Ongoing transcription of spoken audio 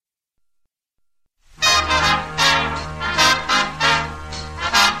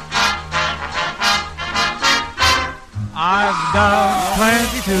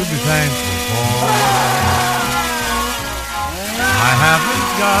to be thankful for. I haven't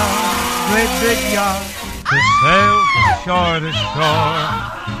got a great big yacht to sail from shore to shore.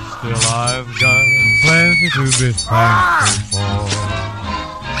 Still I've got plenty to be thankful for.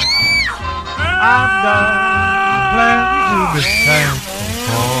 I've got plenty to be thankful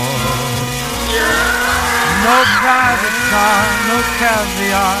for. No private car, no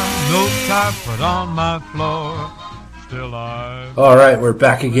caviar, no carpet on my floor. Still I've... All right, we're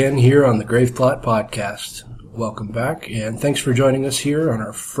back again here on the Grave Plot Podcast. Welcome back, and thanks for joining us here on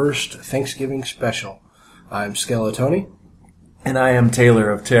our first Thanksgiving special. I'm Skeletoni. And I am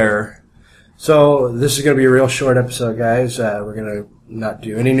Taylor of Terror. So, this is going to be a real short episode, guys. We're going to not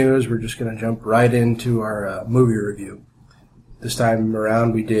do any news. We're just going to jump right into our movie review. This time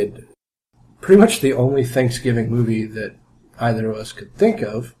around, we did pretty much the only Thanksgiving movie that either of us could think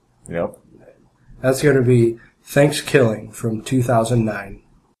of. Yep. That's going to be ThanksKilling from 2009.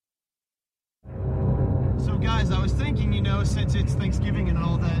 So guys, I was thinking, since it's Thanksgiving and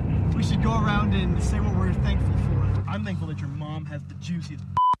all that, we should go around and say what we're thankful for. I'm thankful that your mom has the juiciest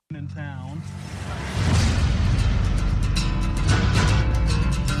in town.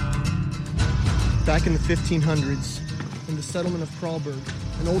 Back in the 1500s, in the settlement of Crawlberg,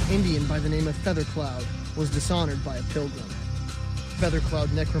 an old Indian by the name of Feathercloud was dishonored by a pilgrim.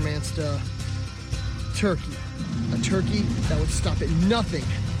 Feathercloud necromanced a turkey. A turkey that would stop at nothing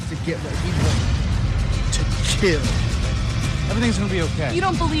to get what he wanted. To kill. Everything's going to be okay. You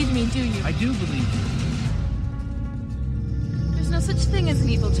don't believe me, do you? I do believe you. There's no such thing as an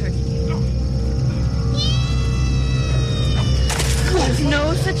evil turkey. There's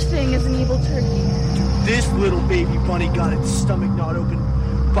no such thing as an evil turkey. This little baby bunny got its stomach gnawed open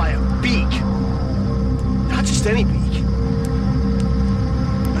by a beak. Not just any beak.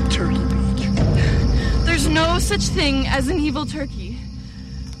 A turkey beak. There's no such thing as an evil turkey.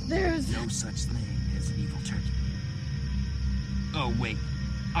 There's no such thing as an evil turkey. Oh, wait.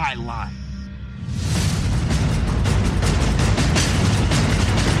 I lied.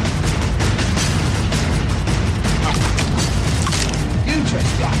 You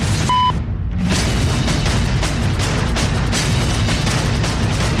just got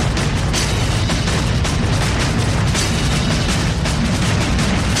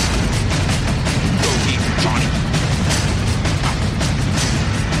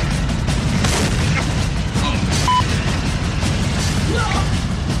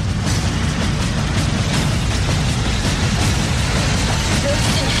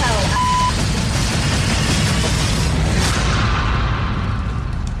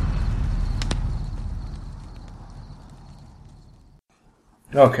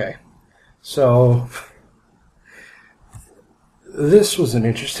Okay, so this was an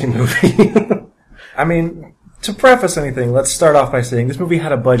interesting movie. I mean, to preface anything, let's start off by saying this movie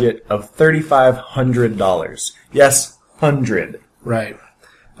had a budget of $3,500. Yes, 100. Right.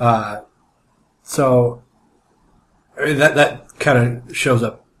 So that kind of shows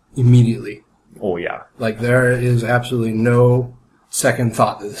up immediately. Oh, yeah. Like, there is absolutely no second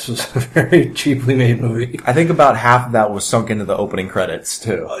thought that this was a very cheaply made movie. I think about half of that was sunk into the opening credits,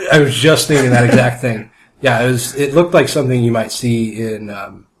 too. I was just thinking that exact thing. Yeah, it looked like something you might see in,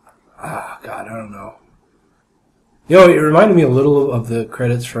 God, I don't know. It reminded me a little of the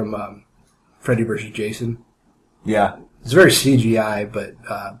credits from Freddy vs. Jason. Yeah. It's very CGI, but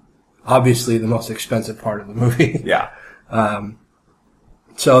obviously the most expensive part of the movie. Yeah.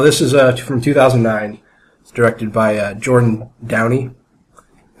 So this is from 2009. It's directed by Jordan Downey,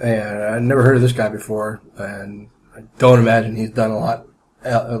 and I'd never heard of this guy before, and I don't imagine he's done a lot,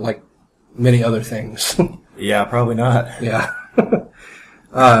 like many other things. Yeah, probably not. Yeah.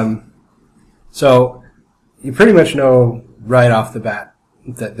 So you pretty much know right off the bat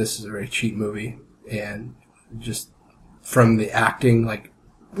that this is a very cheap movie, and just from the acting, like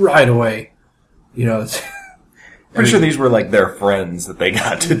right away, it's... Pretty sure these were like their friends that they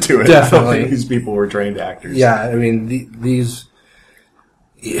got to do it. Definitely. These people were trained actors. Yeah, I mean,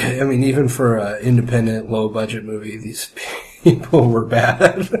 even for an independent, low-budget movie, these people were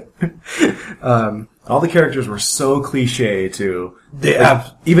bad. All the characters were so cliche, too.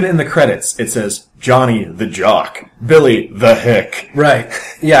 Even in the credits, it says, Johnny the Jock, Billy the Hick. Right.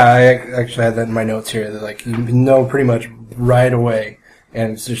 Yeah, I actually had that in my notes here. That, you know pretty much right away,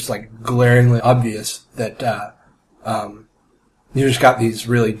 and it's just, glaringly obvious that... you just got these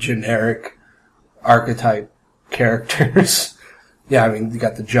really generic archetype characters. Yeah, I mean, you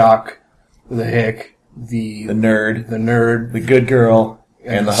got the jock, the hick, the nerd, the good girl,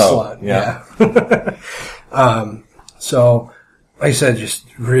 and the hoe. Slut. Yeah. So, like I said, just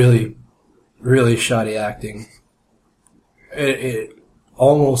really, really shoddy acting.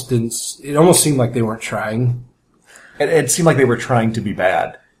 almost didn't. It almost seemed like they weren't trying. It seemed like they were trying to be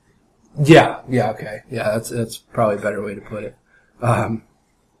bad. Yeah, okay. Yeah, that's probably a better way to put it.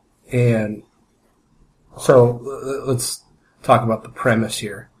 And so let's talk about the premise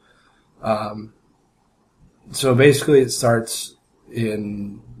here. So basically it starts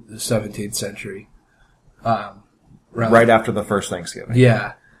in the 17th century. Right after the first Thanksgiving.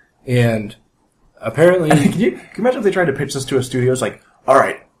 Yeah. And apparently... Can you imagine if they tried to pitch this to a studio? It's like, all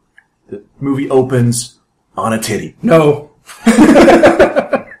right, the movie opens on a titty. No.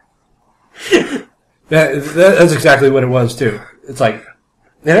 That's exactly what it was, too. It's like,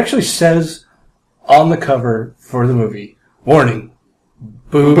 it actually says on the cover for the movie, warning,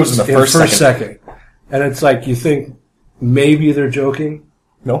 boobs in the first second. And it's like, you think maybe they're joking?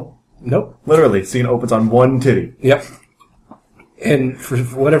 Nope. Nope. Literally, scene opens on one titty. Yep. And for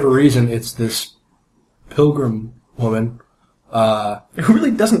whatever reason, it's this pilgrim woman, who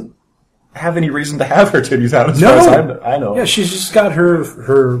really doesn't have any reason to have her titties out as far as I know. Yeah, she's just got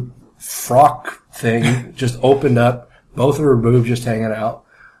her frock thing just opened up, both of her boobs just hanging out.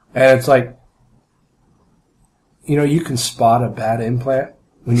 And it's like, you can spot a bad implant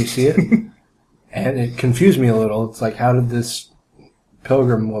when you see it. And it confused me a little. It's like, how did this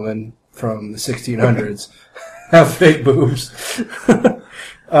pilgrim woman from the 1600s have fake boobs?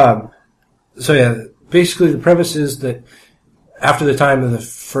 So yeah, basically the premise is that after the time of the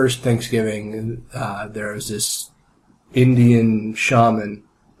first Thanksgiving, there was this Indian shaman,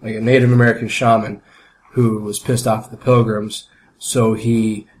 like a Native American shaman, who was pissed off at the pilgrims, so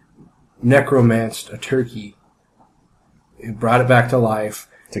he necromanced a turkey. He brought it back to life.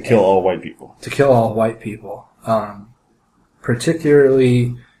 To kill all white people. To kill all white people.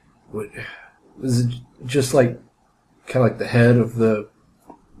 Particularly, was it just like, kind of like the head of the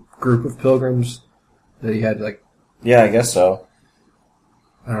group of pilgrims that he had, like... Yeah, I guess so.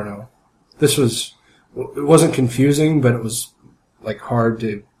 I don't know. It wasn't confusing, but it was, like, hard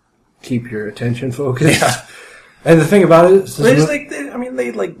to keep your attention focused. Yeah. And the thing about it is...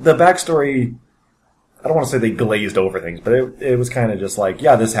 the backstory... I don't want to say they glazed over things, but it was kind of just like,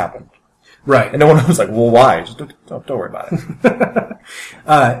 yeah, this happened. Right. And no one was like, well, why? Just don't worry about it.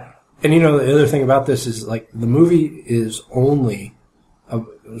 And the other thing about this is, like, the movie is only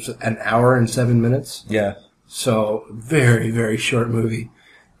an hour and 7 minutes. Yeah. So, very, very short movie.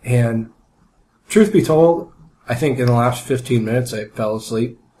 And truth be told, I think in the last 15 minutes I fell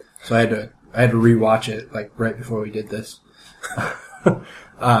asleep. So I had to rewatch it, like, right before we did this.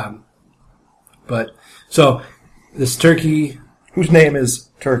 But, so, this turkey... Whose name is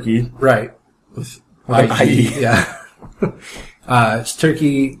Turkie. Right. With I-E. Yeah. This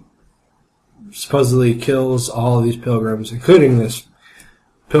turkey supposedly kills all of these pilgrims, including this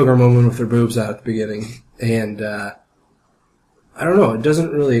pilgrim woman with her boobs out at the beginning. And, I don't know, it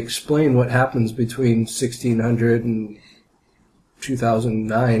doesn't really explain what happens between 1600 and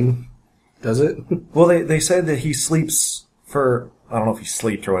 2009, does it? Well, they said that he sleeps for... I don't know if he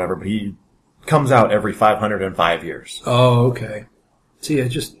sleeps or whatever, but he... comes out every 505 years. Oh, okay. See, I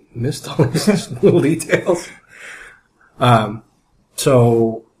just missed all these little details.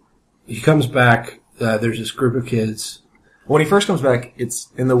 So, he comes back, there's this group of kids. When he first comes back, it's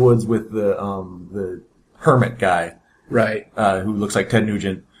in the woods with the hermit guy. Right. Who looks like Ted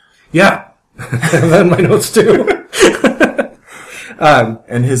Nugent. Yeah. That in my notes too.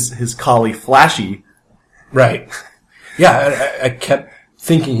 And his collie, Flashy. Right. Yeah, I kept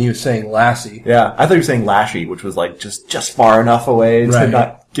thinking he was saying Lassie. Yeah, I thought he was saying Lashy, which was like just far enough away to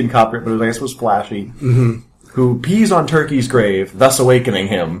not get copyright, but I guess it was Flashy. Mm-hmm. Who pees on Turkey's grave, thus awakening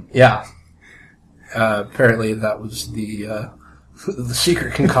him. Yeah. Apparently that was the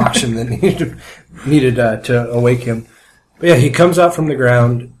secret concoction that needed to awake him. But yeah, he comes out from the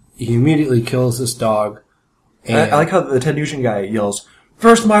ground, he immediately kills this dog. And I like how the Ted Nugent guy yells,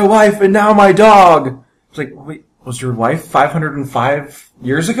 "First my wife and now my dog!" It's like, wait, was your wife 505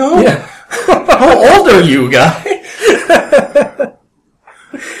 years ago? Yeah. How old are you, guy?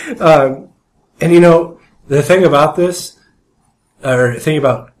 And the thing about this, or the thing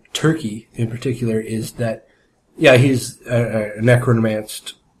about Turkey in particular, is that, yeah, he's a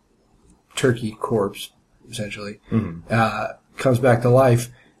necromanced turkey corpse, essentially. Mm-hmm. Comes back to life.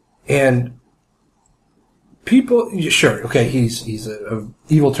 And people, sure, okay, he's a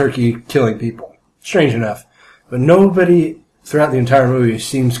evil turkey killing people. Strange enough. But nobody throughout the entire movie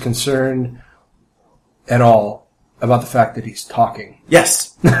seems concerned at all about the fact that he's talking.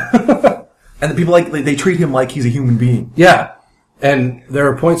 Yes. And the people, they treat him like he's a human being. Yeah. And there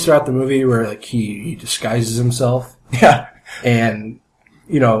are points throughout the movie where, he disguises himself. Yeah. And,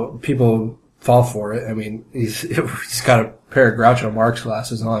 people fall for it. I mean, he's got a pair of Groucho Marx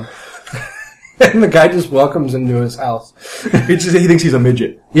glasses on. And the guy just welcomes him to his house. He thinks he's a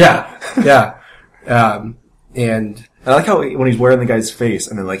midget. Yeah, yeah. And I like how when he's wearing the guy's face,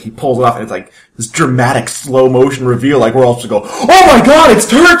 and then like he pulls it off, and it's like this dramatic slow motion reveal. Like we're all supposed to go, "Oh my god, it's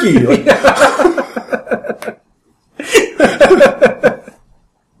Turkey!" Like,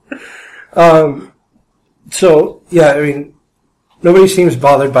 so yeah, I mean, nobody seems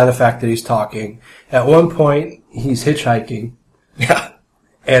bothered by the fact that he's talking. At one point, he's hitchhiking. yeah.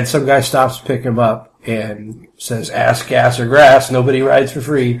 And some guy stops to pick him up and says, ass, gas, or grass. Nobody rides for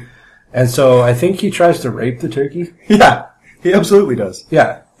free. And so I think he tries to rape the turkey. Yeah, he absolutely does.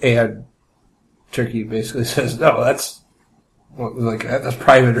 Yeah. And Turkey basically says, no, that's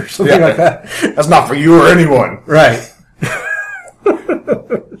private or something like that. That's not for you or anyone. Right.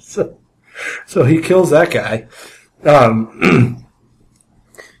 So he kills that guy.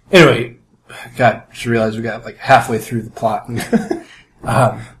 Anyway, God, just realized we got like halfway through the plot.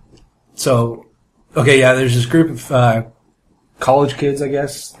 So, okay, yeah, there's this group of college kids, I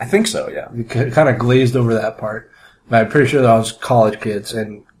guess. I think so, yeah. We kind of glazed over that part. But I'm pretty sure that was college kids.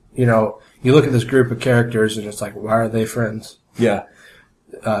 And, you know, you look at this group of characters and it's like, why are they friends? Yeah.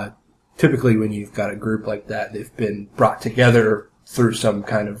 Typically when you've got a group like that, they've been brought together through some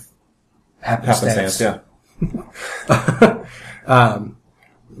kind of happenstance. Yeah.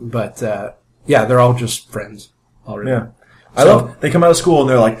 But yeah, they're all just friends already. Yeah. I love, they come out of school and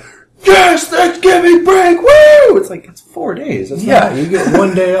they're like, yes, Thanksgiving break, woo! It's like, it's 4 days. That's yeah, you get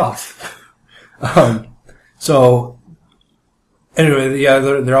 1 day off. So, anyway, yeah,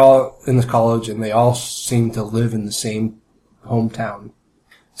 they're all in this college and they all seem to live in the same hometown.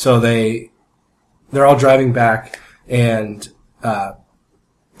 So they're all driving back and,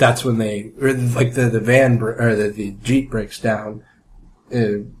 that's when the van, or the Jeep breaks down,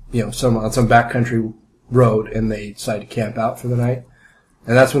 you know, on some backcountry road, and they decide to camp out for the night.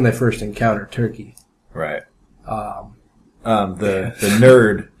 And that's when they first encounter Turkey. Right. The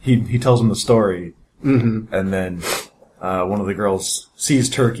nerd, he tells them the story, and then one of the girls sees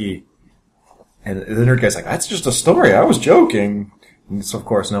Turkey, and the nerd guy's like, "That's just a story. I was joking." And so of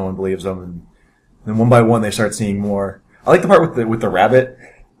course no one believes him, and then one by one they start seeing more. I like the part with the rabbit.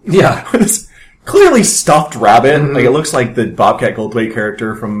 Yeah. This clearly stuffed rabbit. Mm-hmm. Like it looks like the Bobcat Goldthwait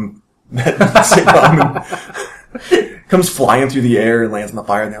character from that sitcom. Comes flying through the air and lands on the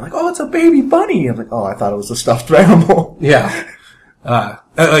fire, and they're like, "Oh, it's a baby bunny." I'm like, "Oh, I thought it was a stuffed animal." Yeah.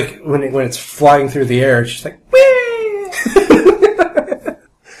 Like when it's flying through the air, it's just like, whee!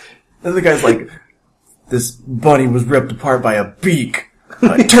 Then the guy's like, "This bunny was ripped apart by a beak,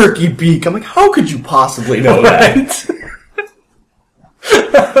 a turkey beak." I'm like, "How could you possibly know that?"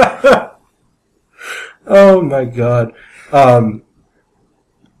 Oh my god. And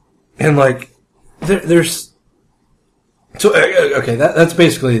like, there's, so, okay, that's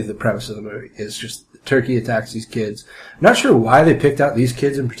basically the premise of the movie, is just Turkey attacks these kids. I'm not sure why they picked out these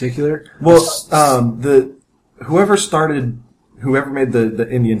kids in particular. Well, whoever made the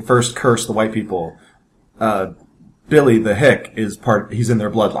Indian first curse the white people, Billy the Hick he's in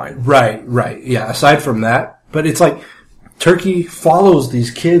their bloodline. Right, yeah, aside from that, but it's like, Turkey follows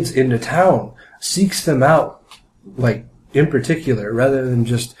these kids into town, seeks them out, like, in particular, rather than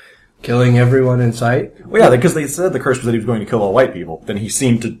just killing everyone in sight. Well, yeah, because they said the curse was that he was going to kill all white people. Then he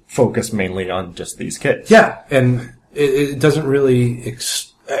seemed to focus mainly on just these kids. Yeah, and it doesn't really,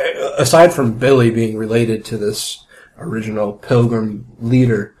 aside from Billy being related to this original pilgrim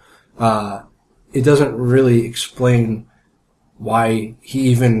leader, it doesn't really explain why he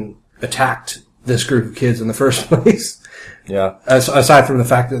even attacked this group of kids in the first place. Yeah. Aside from the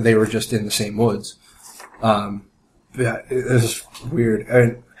fact that they were just in the same woods. Yeah, it's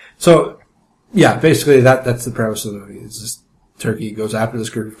weird. So, yeah, basically that's the premise of the movie. It's just Turkey goes after this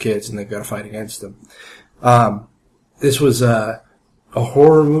group of kids and they've got to fight against them. This was a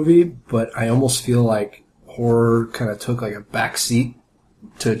horror movie, but I almost feel like horror kind of took like a back seat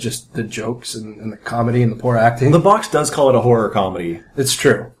to just the jokes and the comedy and the poor acting. The box does call it a horror comedy. It's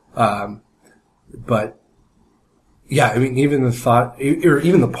true. But yeah, I mean, even the thought, or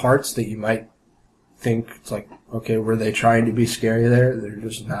even the parts that you might think, it's like, okay, were they trying to be scary there? They're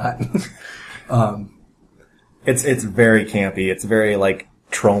just not. It's very campy. It's very, like,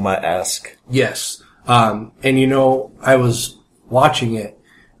 trauma-esque. Yes. And you know, I was watching it,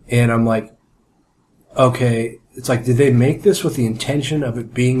 and I'm like, okay, it's like, did they make this with the intention of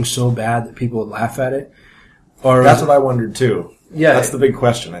it being so bad that people would laugh at it? Or that's what I wondered, too. Yeah. That's the big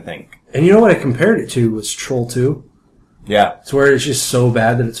question, I think. And you know what I compared it to was Troll 2? Yeah. It's where it's just so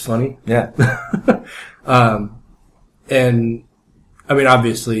bad that it's funny. Yeah. And, I mean,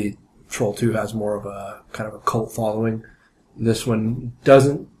 obviously, Troll 2 has more of a kind of a cult following. This one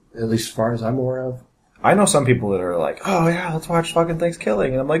doesn't, at least as far as I'm aware of. I know some people that are like, oh yeah, let's watch fucking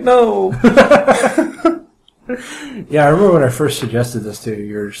ThanksKilling. And I'm like, no. Yeah, I remember when I first suggested this to you,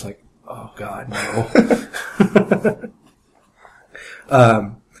 you were just like, oh god, no.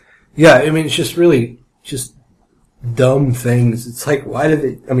 Yeah, I mean, it's just really just dumb things. It's like, why did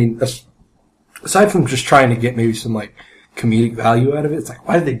they, I mean, aside from just trying to get maybe some like comedic value out of it, it's like,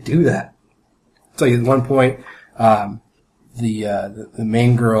 why did they do that? It's like at one point, the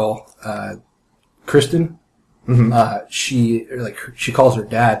main girl, Kristen, she calls her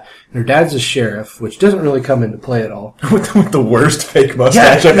dad, and her dad's a sheriff, which doesn't really come into play at all. With the worst fake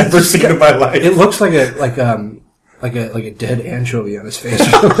mustache I've ever seen in my life. It looks like a dead anchovy on his face or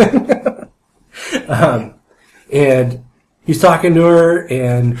something. And he's talking to her,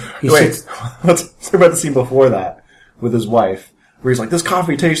 and let's talk about the scene before that with his wife, where he's like, "This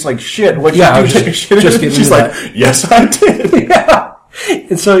coffee tastes like shit. What did you do? Take a shit?" She's like, "Yes, I did." Yeah.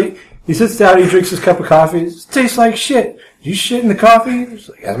 And so he sits down, he drinks his cup of coffee. It tastes like shit. Did you shit in the coffee? He's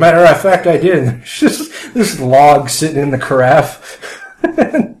like, as a matter of fact, I did. And there's just this log sitting in the carafe.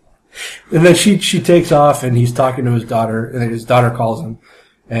 And then she takes off, and he's talking to his daughter, and his daughter calls him,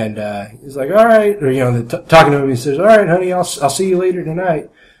 and he's like, "All right," or talking to him. He says, "All right, honey, I'll see you later tonight.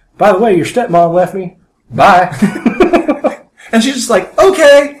 By the way, your stepmom left me. Bye." And she's just like,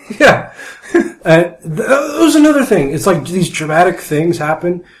 "Okay, yeah." That was another thing. It's like these dramatic things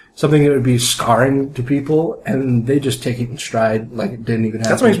happen, something that would be scarring to people, and they just take it in stride like it didn't even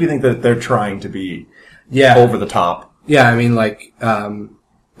happen. That's what makes me think that they're trying to be over the top. Yeah, I mean, like,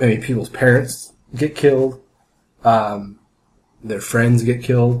 people's parents get killed, their friends get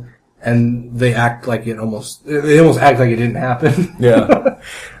killed, and they act like they almost act like it didn't happen. Yeah.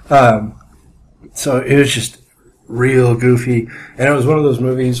 So it was just real goofy, and it was one of those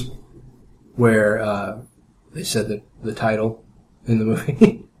movies where they said the title in the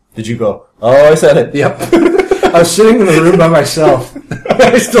movie. Did you go, "Oh, I said it"? Yep. I was sitting in the room by myself.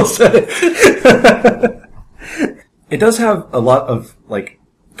 I still said it. It does have a lot of, like,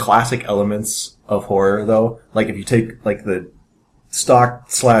 classic elements of horror, though. Like, if you take, like, the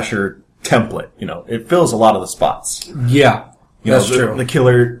stock slasher template, it fills a lot of the spots. Yeah, that's true. The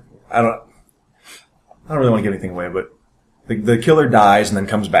killer, I don't really want to give anything away, but the killer dies and then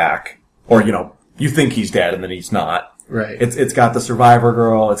comes back. Or, you think he's dead and then he's not. Right. It's got the survivor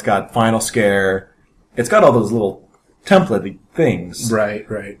girl, it's got final scare, it's got all those little template things. Right.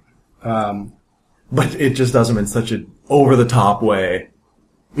 But it just does them in such an over-the-top way.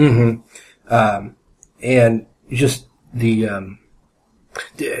 Mm-hmm. And just the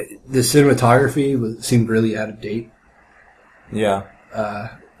cinematography seemed really out of date. Yeah.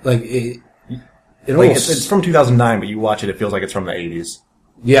 It almost, it's from 2009, but you watch it, it feels like it's from the 80s.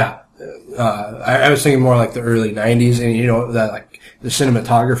 Yeah. I was thinking more like the early 90s, and that like the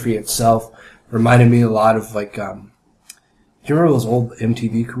cinematography itself reminded me a lot of like, do you remember those old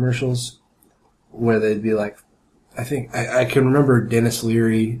MTV commercials where they'd be like, I think I can remember Dennis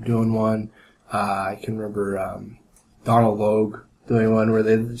Leary doing one. I can remember Donald Logue doing one where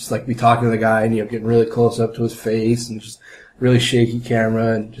they'd just like be talking to the guy and getting really close up to his face and just really shaky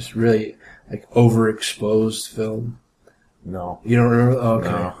camera and just really like overexposed film. No. You don't remember? Oh, okay.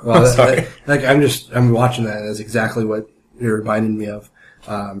 No. Well, I'm watching that, and that's exactly what it reminded me of.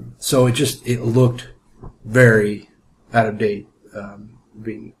 So it looked very out of date,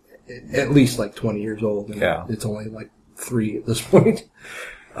 being at least like 20 years old. And yeah. It's only like 3 at this point.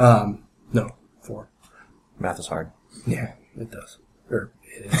 No, 4. Math is hard. Yeah, it does. Or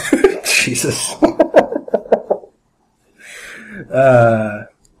it is. Jesus.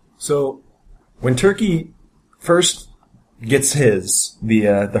 So, when Turkie first gets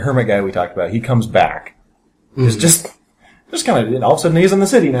the hermit guy we talked about, he comes back. Mm-hmm. It's just kind of, all of a sudden he's in the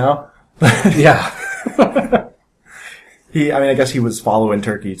city now. Yeah. I guess he was following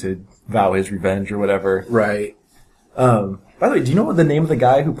Turkie to vow his revenge or whatever. Right. By the way, do you know what the name of the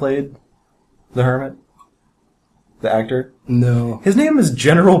guy who played the hermit? The actor? No. His name is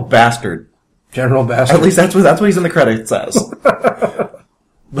General Bastard. General Bastard? At least that's what he's in the credits says.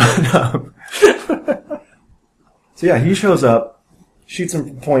 But, so yeah, he shows up, shoots him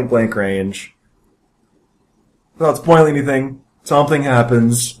from point blank range. Without spoiling anything, something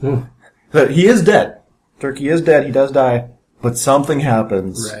happens. But he is dead. Turkie is dead, he does die. But something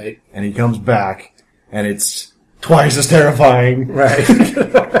happens. Right. And he comes back, and it's twice as terrifying. Right.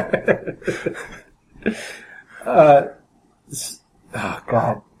 Oh,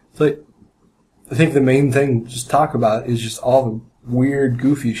 God. It's like, I think the main thing to just talk about is just all the weird,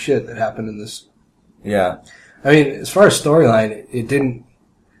 goofy shit that happened in this. Yeah. I mean, as far as storyline, it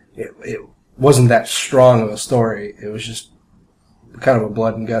it wasn't that strong of a story. It was just kind of a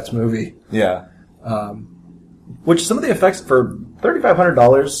blood and guts movie. Yeah. Which some of the effects for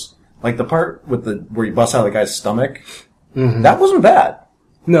 $3,500, like the part with where you bust out the guy's stomach, that wasn't bad.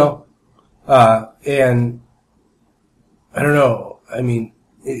 No. And I don't know. I mean,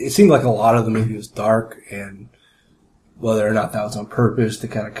 it seemed like a lot of the movie was dark, and whether or not that was on purpose to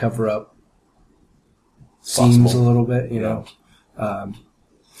kind of cover up scenes a little bit, you know.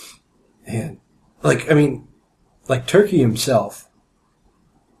 And like Turkey himself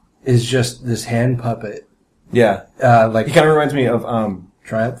is just this hand puppet. Yeah. Like he kind of reminds me of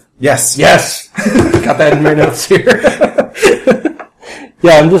Triumph. Yes. Got that in my notes here.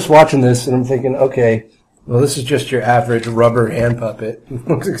 Yeah, I'm just watching this and I'm thinking, okay, well, this is just your average rubber hand puppet. It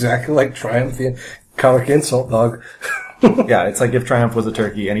looks exactly like Triumph, the comic insult dog. Yeah, it's like if Triumph was a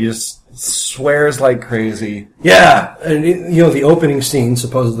turkey, and he just swears like crazy. Yeah, and the opening scene,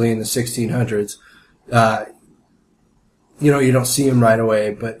 supposedly in the 1600s, you don't see him right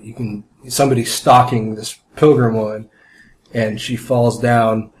away, but somebody's stalking this pilgrim woman, and she falls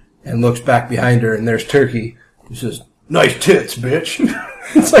down and looks back behind her, and there's Turkey. He says, "Nice tits, bitch."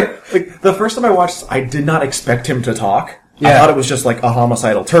 It's like the first time I watched this, I did not expect him to talk. Yeah. I thought it was just like a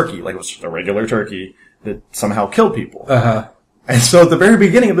homicidal turkey, like it was just a regular turkey that somehow killed people. And so at the very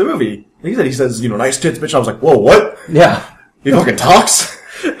beginning of the movie, he says, "Nice tits, bitch." I was like, "Whoa, what?" Yeah. He fucking talks?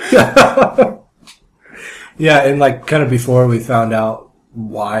 Yeah, and like kind of before we found out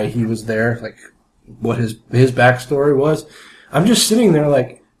why he was there, like what his backstory was, I'm just sitting there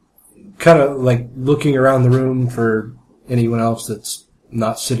like kind of like looking around the room for anyone else that's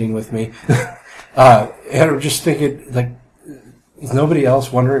not sitting with me. And I'm just thinking, like, is nobody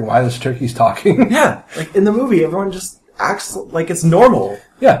else wondering why this turkey's talking? Yeah. Like in the movie, everyone just acts like it's normal.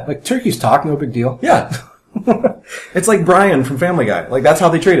 Yeah, like turkeys talk, no big deal. Yeah. It's like Brian from Family Guy. Like that's how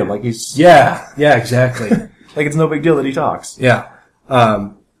they treat him. Like he's... Yeah, exactly. Like it's no big deal that he talks. Yeah.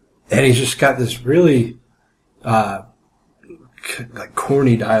 And he's just got this really, like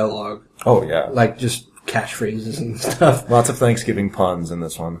corny dialogue. Oh, yeah. Like just catchphrases and stuff. Lots of Thanksgiving puns in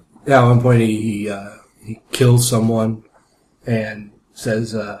this one. Yeah, at one point he kills someone and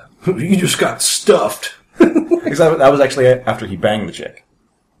says, "You just got stuffed." Because that was actually after he banged the chick.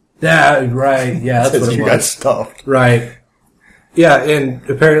 Yeah, right. Yeah, that's what it You was. got stuffed. Right. Yeah, and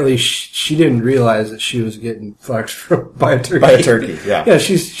apparently she didn't realize that she was getting fucked by a turkey. By a turkey, yeah. Yeah,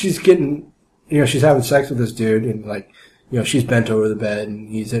 she's getting, she's having sex with this dude, and like, she's bent over the bed, and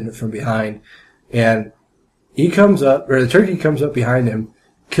he's hitting it from behind, and the turkey comes up behind him,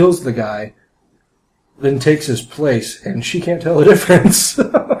 kills the guy, then takes his place, and she can't tell the difference.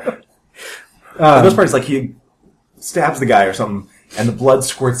 The best part is like he stabs the guy or something, and the blood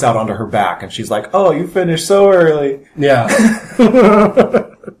squirts out onto her back, and she's like, "Oh, you finished so early." Yeah.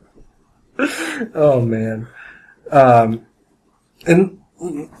 Oh, man. And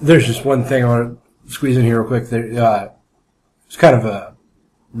there's just one thing I want to squeeze in here real quick. It's kind of a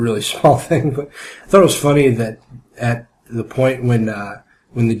really small thing, but I thought it was funny that at the point when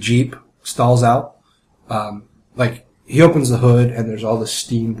the Jeep stalls out, like he opens the hood and there's all this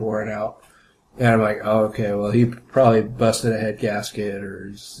steam pouring out. And I'm like, oh, okay, well, he probably busted a head gasket or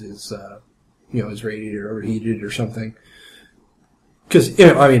his radiator overheated or something. Because,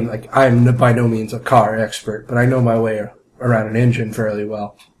 I'm by no means a car expert, but I know my way around an engine fairly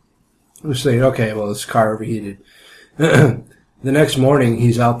well. I'm saying, okay, well, this car overheated. The next morning,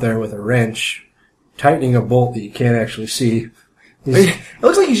 he's out there with a wrench, tightening a bolt that you can't actually see. It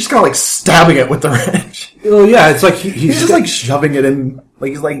looks like he's just kind of like stabbing it with the wrench. Well, yeah, it's like he's just like shoving it in,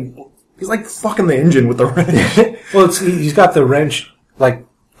 like he's like fucking the engine with the wrench. Well, he's got the wrench like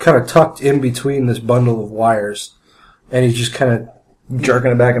kind of tucked in between this bundle of wires, and he's just kind of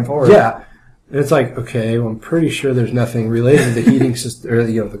jerking it back and forth. Yeah, and it's like, okay, well, I'm pretty sure there's nothing related to the heating system or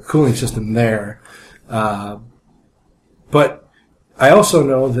the cooling system there, but I also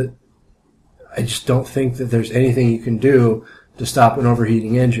know that I just don't think that there's anything you can do to stop an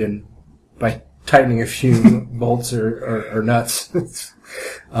overheating engine by tightening a few bolts or nuts.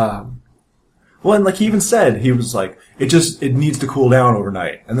 Well, and like he even said, he was like, it needs to cool down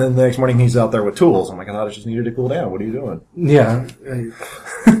overnight. And then the next morning he's out there with tools. I'm like, I thought it just needed to cool down. What are you doing? Yeah.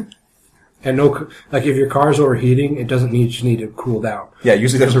 And if your car's overheating, it doesn't just need to cool down. Yeah,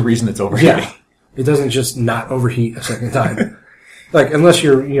 usually there's a reason it's overheating. Yeah. It doesn't just not overheat a second time. Like, unless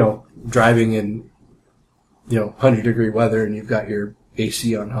you're, driving in, 100-degree weather and you've got your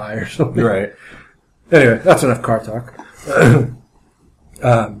AC on high or something. Right. Anyway, that's enough car talk.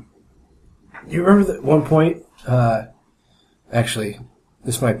 You remember that at one point, actually,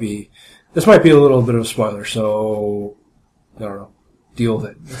 this might be a little bit of a spoiler, so, I don't know. deal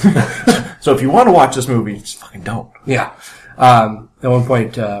with it. So if you want to watch this movie, just fucking don't. Yeah. At one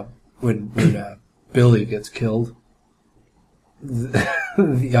point, when Billy gets killed, the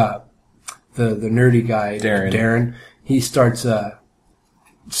nerdy guy, Darren, he starts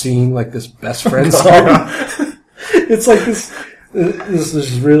singing like this best friend song. It's like this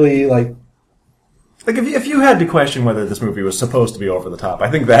is really like if you had to question whether this movie was supposed to be over the top,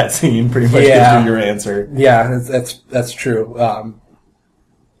 I think that scene pretty much gives you your answer. Yeah, that's true.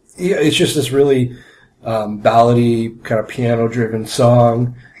 It's just this really ballady kind of piano driven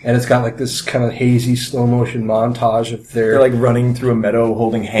song, and it's got like this kind of hazy slow motion montage of they're like running through a meadow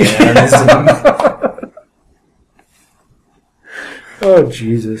holding hands. Oh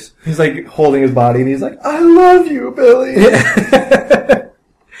Jesus! He's like holding his body, and he's like, "I love you, Billy."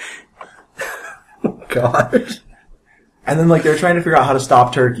 Oh, God. And then like they're trying to figure out how to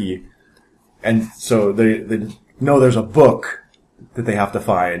stop Turkey, and so they know there's a book that they have to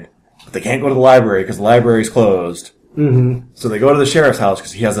find, but they can't go to the library because the library's closed. Mm-hmm. So they go to the sheriff's house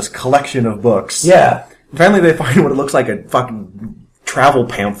because he has this collection of books. Yeah. And finally, they find what it looks like a fucking travel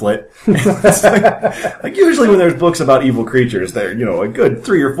pamphlet. It's like usually when there's books about evil creatures, they're a good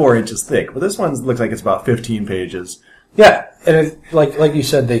 3 or 4 inches thick, but this one looks like it's about 15 pages. Yeah, and like you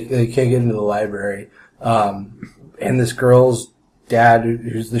said, they can't get into the library. And this girl's dad,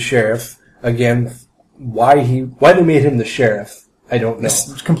 who's the sheriff, again, why they made him the sheriff, I don't know.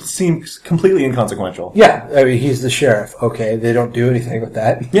 This seems completely inconsequential. Yeah, I mean, he's the sheriff. Okay, they don't do anything with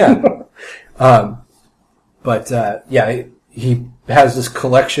that. Yeah. But he has this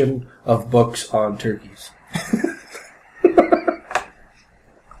collection of books on turkeys.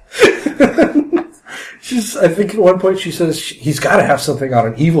 I think at one point she says he's got to have something on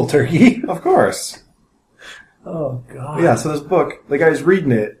an evil turkey. Of course. Oh, God. Yeah, so this book, the guy's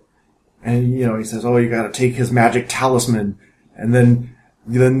reading it, and, he says, oh, you gotta take his magic talisman, and then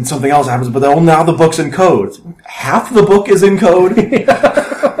something else happens, but now the book's in code. Half the book is in code?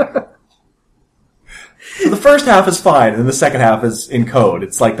 So the first half is fine, and then the second half is in code.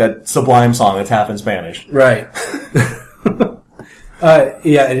 It's like that Sublime song that's half in Spanish. Right.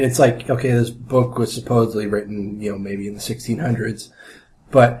 Yeah, and it's like, okay, this book was supposedly written, maybe in the 1600s,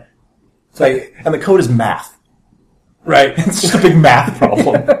 but it's like... And the code is math. Right. It's just a big math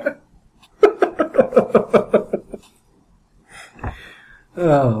problem.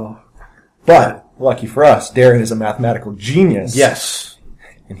 Oh. But, lucky for us, Darren is a mathematical genius. Yes.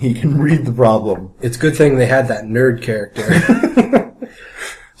 And he can read the problem. It's a good thing they had that nerd character.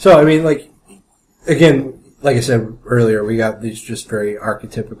 So, I mean, like, again... Like I said earlier, we got these just very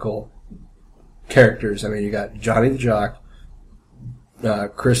archetypical characters. I mean, you got Johnny the Jock,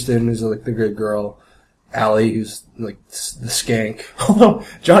 Kristen, who's like the good girl, Allie, who's like the skank. Although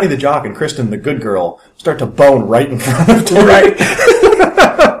Johnny the Jock and Kristen, the good girl, start to bone right in front of Darren. Right.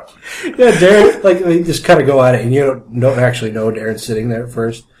 Yeah, Darren, like, they just kind of go at it, and you don't actually know Darren's sitting there at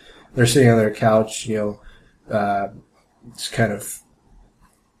first. They're sitting on their couch, it's kind of...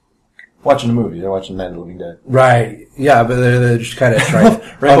 Watching a movie. They're watching Night of the Living Dead. Right. Yeah, but they're just kind of trying...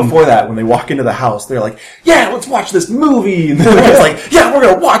 Right before that, when they walk into the house, they're like, yeah, let's watch this movie. And the guy's like, yeah, we're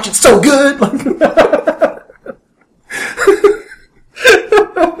going to watch it so good.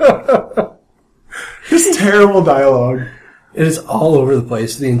 Just terrible dialogue. It is all over the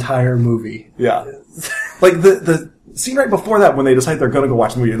place, the entire movie. Yeah. Like, the scene right before that, when they decide they're going to go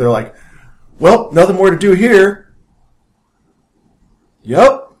watch the movie, they're like, well, nothing more to do here.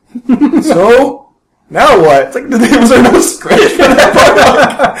 Yep. So, now what? It's like, was there no script for that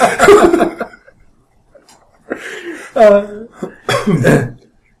part?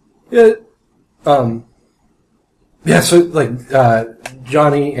 So, like,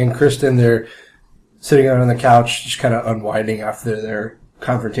 Johnny and Kristen, they're sitting on the couch, just kind of unwinding after their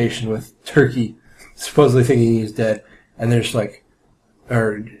confrontation with Turkey, supposedly thinking he's dead, and they're just like,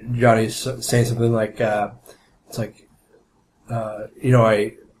 or Johnny's saying something like, it's like,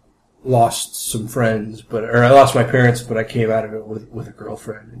 I lost some friends, or I lost my parents, but I came out of it with a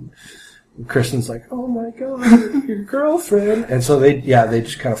girlfriend. And Kristen's like, oh my God, your girlfriend. And so they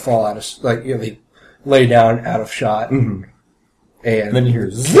just kind of fall out of, like, they lay down out of shot. Mm-hmm. And then you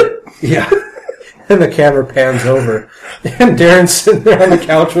hear zip. Yeah. And the camera pans over, and Darren's sitting there on the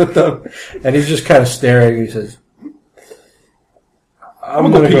couch with them, and he's just kind of staring, and he says,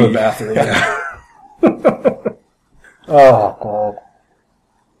 I'm going to go to the bathroom. Yeah. Oh, God.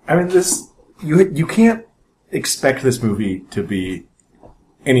 I mean, you can't expect this movie to be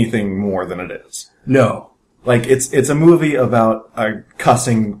anything more than it is. No. Like, it's a movie about a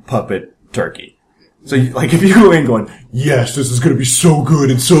cussing puppet turkey. So, if you go in going, yes, this is going to be so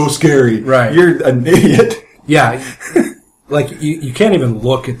good and so scary, right? You're an idiot. Yeah. like you can't even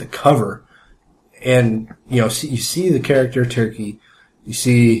look at the cover, and you see the character Turkie, you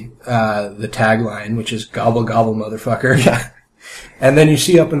see the tagline, which is "Gobble gobble, motherfucker," and then you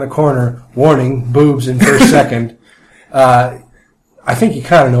see up in the corner, "Warning: boobs in first second." I think you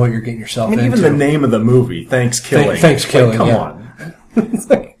kind of know what you're getting yourself into. Even the name of the movie, "ThanksKilling." ThanksKilling. Come yeah. on. It's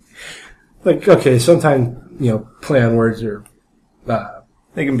like okay, sometimes play on words are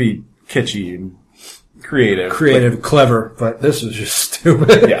They can be kitschy and creative, clever, but this is just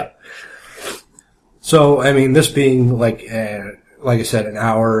stupid. Yeah. So I mean, this being like I said, an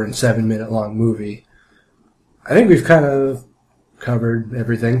hour and 7-minute long movie, I think we've kind of covered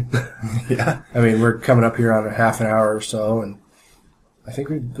everything. Yeah. I mean, we're coming up here on a half an hour or so, and I think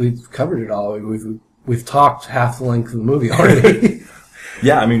we've covered it all. We've talked half the length of the movie already.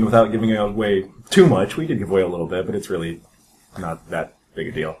 Yeah, I mean, without giving away too much, we did give away a little bit, but it's really not that big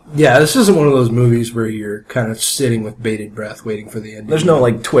a deal. Yeah, this isn't one of those movies where you're kind of sitting with bated breath waiting for the ending. There's no,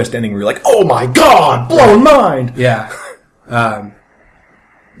 like, twist ending where you're like, oh my god, blown mind! Yeah.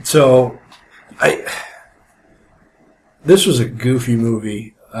 So, this was a goofy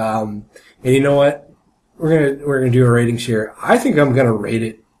movie. And you know what? We're gonna do our ratings here. I think I'm gonna rate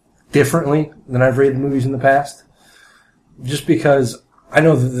it differently than I've rated movies in the past. Just because I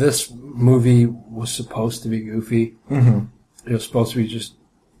know that this movie was supposed to be goofy. Mm-hmm. It was supposed to be just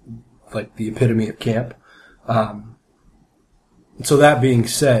like the epitome of camp. So that being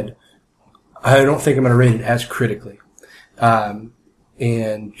said, I don't think I'm going to rate it as critically. And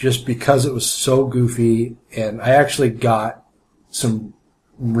just because it was so goofy, and I actually got some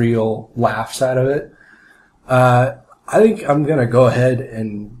real laughs out of it, I think I'm going to go ahead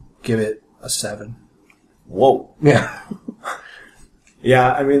and give it a 7. Whoa. Yeah.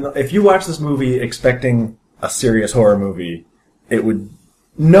 Yeah, I mean, if you watch this movie expecting a serious horror movie, it would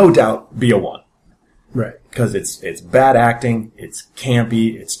no doubt be a 1. Right. Because it's bad acting, it's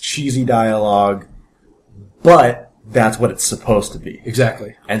campy, it's cheesy dialogue, but that's what it's supposed to be.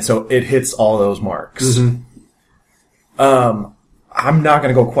 Exactly. And so it hits all those marks. Mm-hmm. I'm not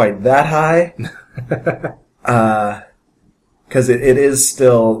going to go quite that high, because it is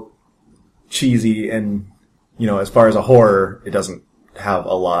still cheesy, and as far as a horror, it doesn't have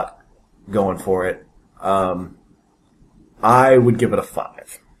a lot going for it. I would give it a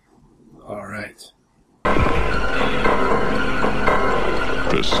 5. All right.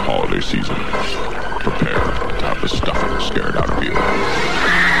 This holiday season, prepare to have the stuffing scared out of you.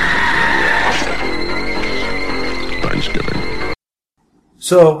 Thanksgiving.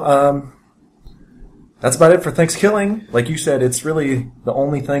 So, that's about it for ThanksKilling. Like you said, it's really the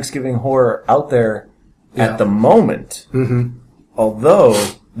only Thanksgiving horror out there at the moment. Mm-hmm. Although,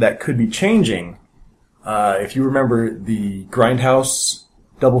 that could be changing. If you remember the Grindhouse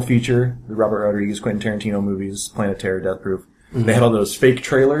double feature, the Robert Rodriguez, Quentin Tarantino movies, Planet Terror, Death Proof, they had all those fake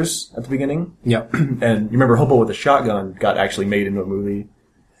trailers at the beginning. Yep. And you remember Hobo with a Shotgun got actually made into a movie.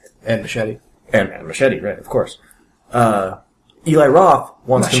 And Machete. And Machete, right, of course. Eli Roth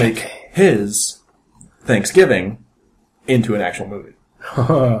wants to make his Thanksgiving into an actual movie.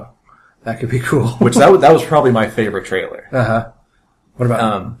 That could be cool. Which that was probably my favorite trailer. Uh-huh. What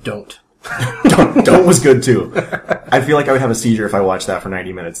about Don't? Don't was good too. I feel like I would have a seizure if I watched that for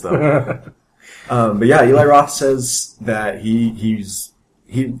 90 minutes though. But yeah, Eli Roth says that he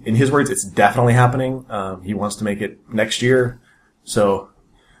in his words, it's definitely happening. He wants to make it next year. So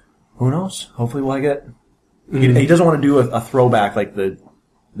who knows? Hopefully we'll get, he doesn't want to do a throwback like the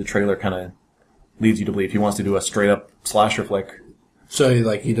trailer kind of leads you to believe. He wants to do a straight up slasher flick. So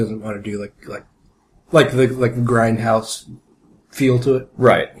he doesn't want to do like the Grindhouse feel to it.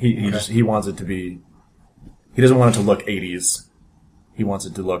 Right. He wants it to be, he doesn't want it to look 80s. He wants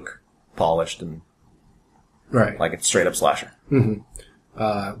it to look polished and like it's straight up slasher.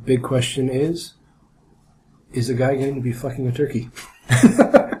 Mm-hmm. Big question is the guy going to be fucking a turkey?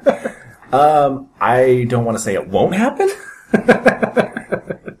 I don't want to say it won't happen.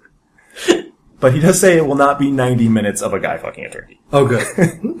 But he does say it will not be 90 minutes of a guy fucking a turkey. Oh, good.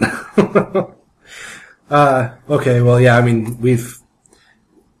 Okay, well, yeah, I mean,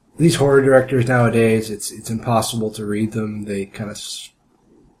 these horror directors nowadays, it's impossible to read them. They kind of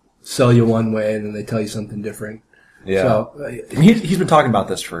sell you one way and then they tell you something different. Yeah. So, he's been talking about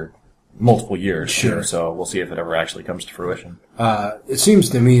this for multiple years. Sure. Too, so we'll see if it ever actually comes to fruition. It seems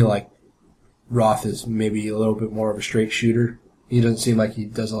to me like Roth is maybe a little bit more of a straight shooter. He doesn't seem like he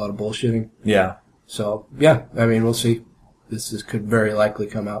does a lot of bullshitting. Yeah. So, yeah, I mean, we'll see. This could very likely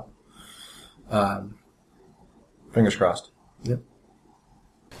come out. Fingers crossed. Yep.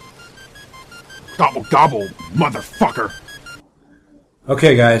 Gobble, gobble, motherfucker.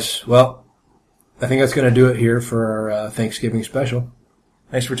 Okay, guys. Well, I think that's going to do it here for our Thanksgiving special.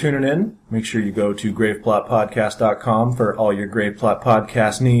 Thanks for tuning in. Make sure you go to graveplotpodcast.com for all your Graveplot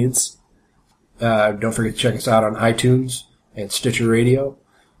podcast needs. Don't forget to check us out on iTunes and Stitcher Radio.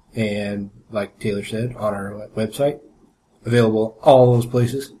 And like Taylor said, on our website. Available all those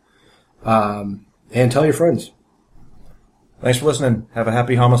places. And tell your friends. Thanks for listening. Have a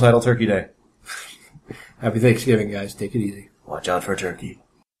happy homicidal turkey day. Happy Thanksgiving, guys. Take it easy. Watch out for turkey.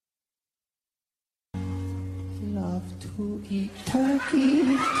 Love to eat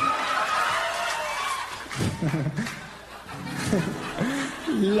turkey.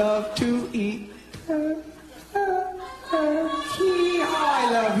 Love to eat turkey. I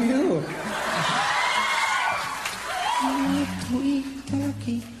love you. Love to eat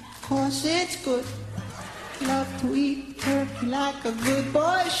turkey, 'cause it's good. Love to eat turkey like a good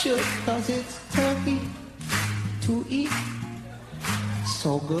boy should, 'cause it's turkey to eat.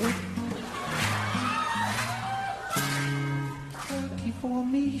 So good. Turkey for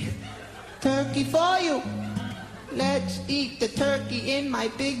me, turkey for you. Let's eat the turkey in my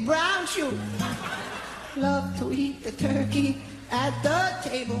big brown shoe. Love to eat the turkey at the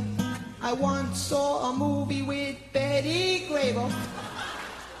table. I once saw a movie with Betty Grable.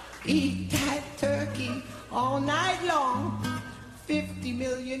 Eat that turkey all night long. 50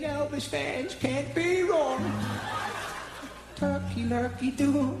 million Elvis fans can't be wrong. Turkey lurkey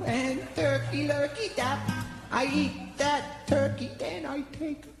do and turkey lurkey dap. I eat that turkey, then I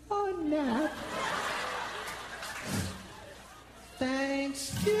take a nap.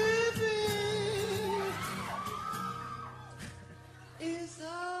 Thanksgiving.